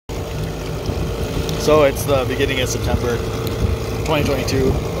So it's the beginning of September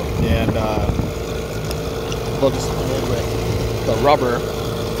 2022, and we'll just begin with the rubber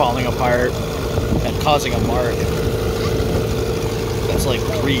falling apart and causing a mark. That's like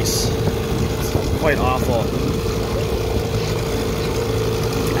grease. It's quite awful.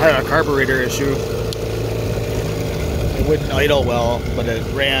 I had a carburetor issue. It wouldn't idle well, but it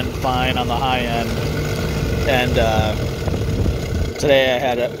ran fine on the high end. And today I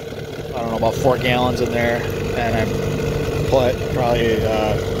had I don't know, about 4 gallons in there, and I put probably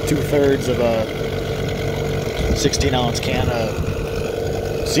 2/3 of a 16-ounce can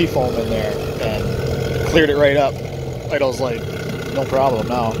of seafoam in there and cleared it right up. Idle's like no problem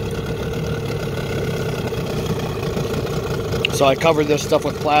now. So I covered this stuff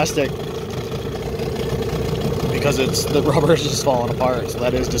with plastic because the rubber is just falling apart, so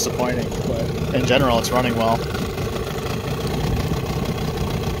that is disappointing. But in general, it's running well.